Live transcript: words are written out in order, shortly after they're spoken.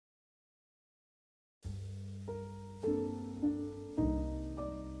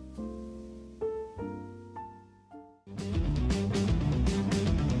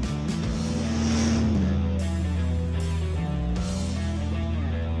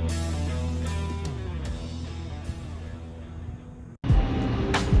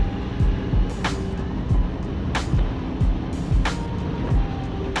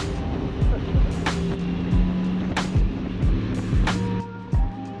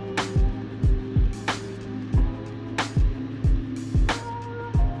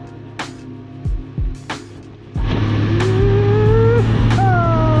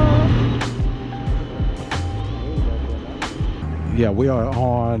Yeah, we are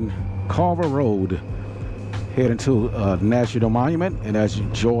on Carver Road, heading to National Monument, and that's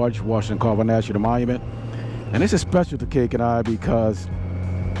George Washington Carver National Monument. And this is special to Cake and I because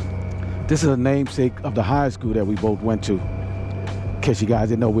this is a namesake of the high school that we both went to. In case you guys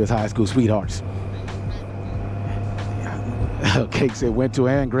didn't know, we was high school sweethearts. Cake said went to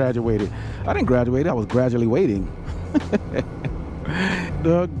and graduated. I didn't graduate, I was gradually waiting.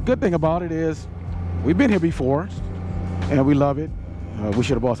 The good thing about it is we've been here before and we love it. We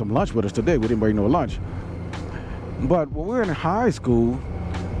should have brought some lunch with us today. We didn't bring no lunch. But when we were in high school,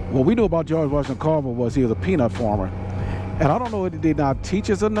 what we knew about George Washington Carver was he was a peanut farmer. And I don't know if they did not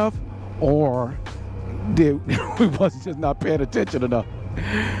teach us enough or we wasn't just not paying attention enough.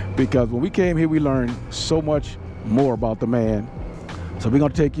 Because when we came here, we learned so much more about the man. So we're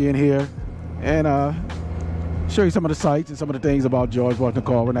gonna take you in here and show you some of the sights and some of the things about George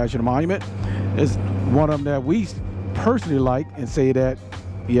Washington Carver National Monument. It's one of them that we personally like and say that,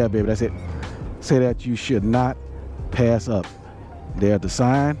 yeah, baby, that's it. Say that you should not pass up. There's the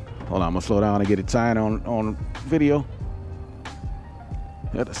sign. Hold on, I'm gonna slow down and get it signed on video.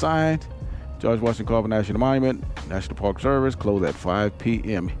 There's the sign. George Washington Carver National Monument, National Park Service, closed at 5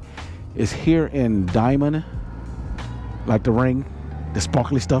 p.m. It's here in Diamond, like the ring, the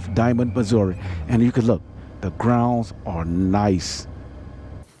sparkly stuff, Diamond, Missouri. And you can look, the grounds are nice.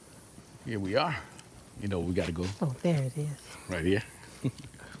 Here we are. You know we gotta go. Oh, there it is. Right here.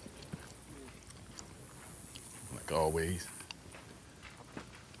 Like always.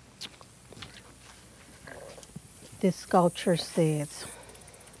 This sculpture says,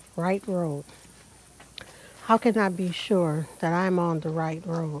 right road. How can I be sure that I'm on the right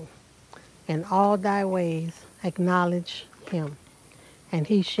road? In all thy ways acknowledge him, and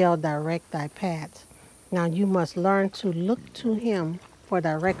he shall direct thy paths. Now you must learn to look to him for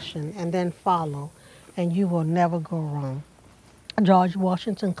direction and then follow, and you will never go wrong. George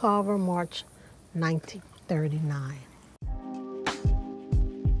Washington Carver, March 1939.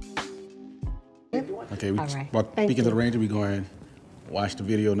 Okay, All right. speaking to the ranger, we go and watch the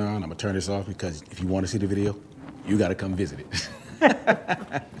video now, and I'm gonna turn this off because if you want to see the video, you gotta come visit it.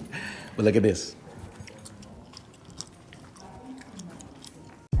 But look at this.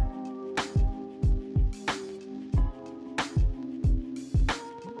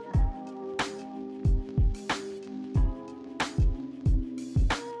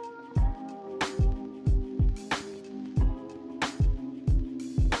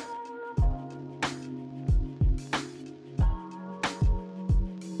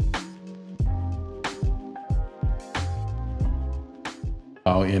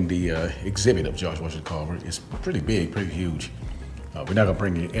 In the exhibit of George Washington Carver, it's pretty big, pretty huge. We're not gonna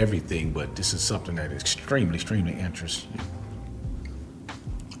bring in everything, but this is something that is extremely, extremely interesting.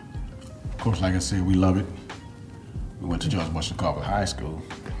 Of course, like I said, we love it. We went to George Washington Carver High School.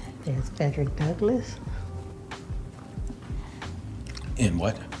 There's Frederick Douglass. In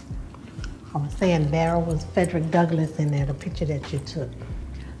what? I was saying there was Frederick Douglass in there, the picture that you took.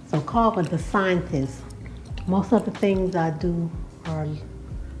 So Carver, the scientist, most of the things I do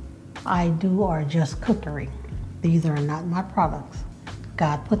are just cookery. These are not my products.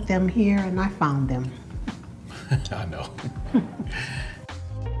 God put them here and I found them. I know.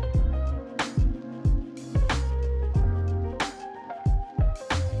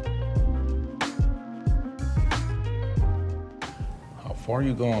 How far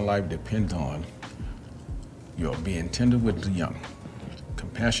you go in life depends on your being tender with the young,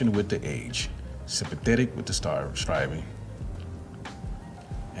 compassionate with the aged, sympathetic with the striving,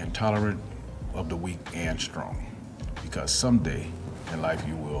 and tolerant of the weak and strong. Because someday in life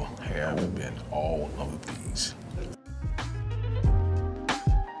you will have been all of these.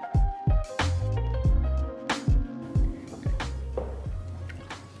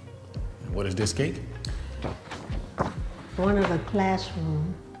 And what is this cake? One of the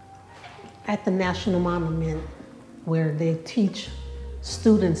classrooms at the National Monument where they teach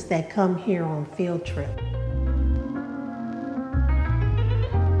students that come here on field trip.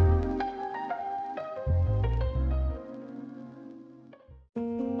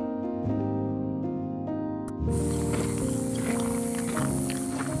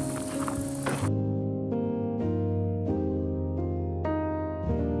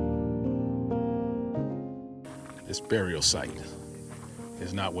 This burial site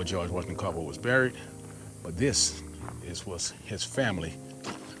is not where George Washington Carver was buried, but this was his family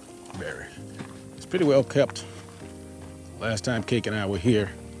buried. It's pretty well kept. Last time Cake and I were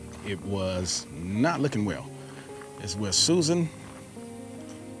here, it was not looking well. It's where Susan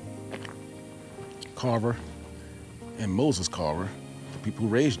Carver and Moses Carver, the people who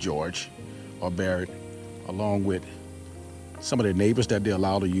raised George, are buried, along with some of their neighbors that they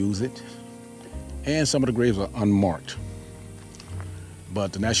allow to use it, and some of the graves are unmarked.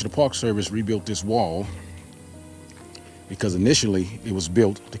 But the National Park Service rebuilt this wall because initially it was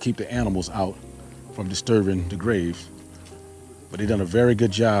built to keep the animals out from disturbing the graves. But they've done a very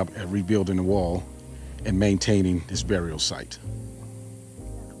good job at rebuilding the wall and maintaining this burial site.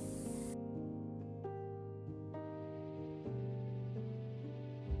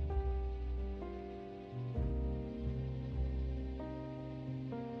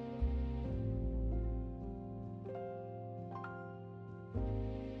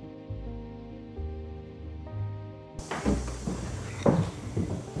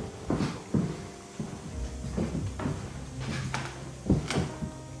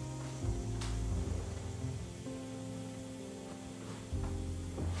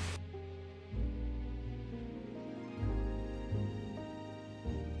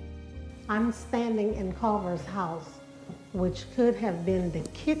 I'm standing in Carver's house, which could have been the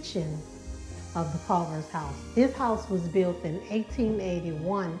kitchen of the Carver's house. This house was built in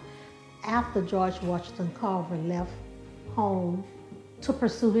 1881 after George Washington Carver left home to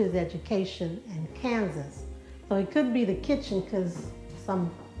pursue his education in Kansas. So it could be the kitchen because some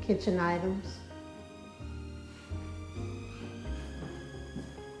kitchen items.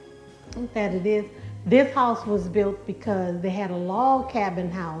 That it is. This house was built because they had a log cabin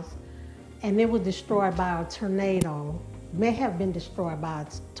house and it was destroyed by a tornado. May have been destroyed by a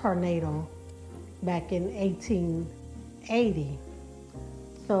tornado back in 1880.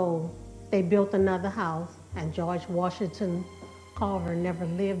 So they built another house, and George Washington Carver never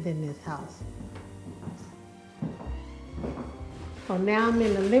lived in this house. So now I'm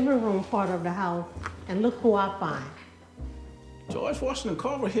in the living room part of the house, and look who I find. George Washington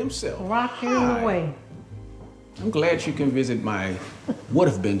Carver himself. Rocking away. I'm glad you can visit my would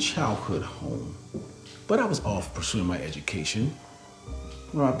have been childhood home. But I was off pursuing my education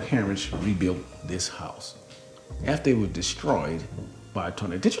when my parents rebuilt this house after it was destroyed by a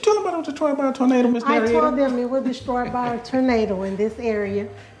tornado. Did you tell them about it was destroyed by a tornado, Miss Marietta? I told them it was destroyed by a tornado in this area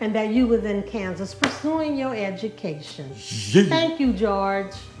and that you was in Kansas pursuing your education. Yeah. Thank you,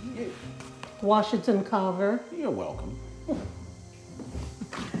 George. Washington Carver. You're welcome.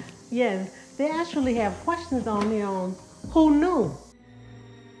 Yes, they actually have questions on here on who knew.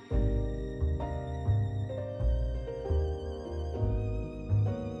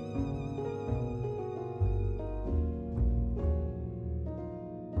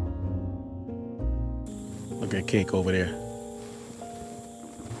 Look at Cake over there,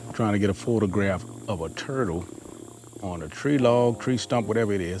 trying to get a photograph of a turtle on a tree log, tree stump,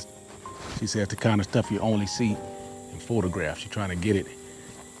 whatever it is. She says the kind of stuff you only see in photographs. She's trying to get it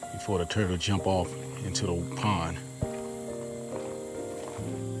before the turtle jump off into the pond.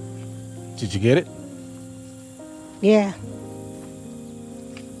 Did you get it? Yeah.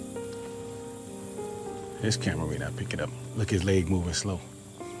 This camera may not pick it up. Look, his leg moving slow.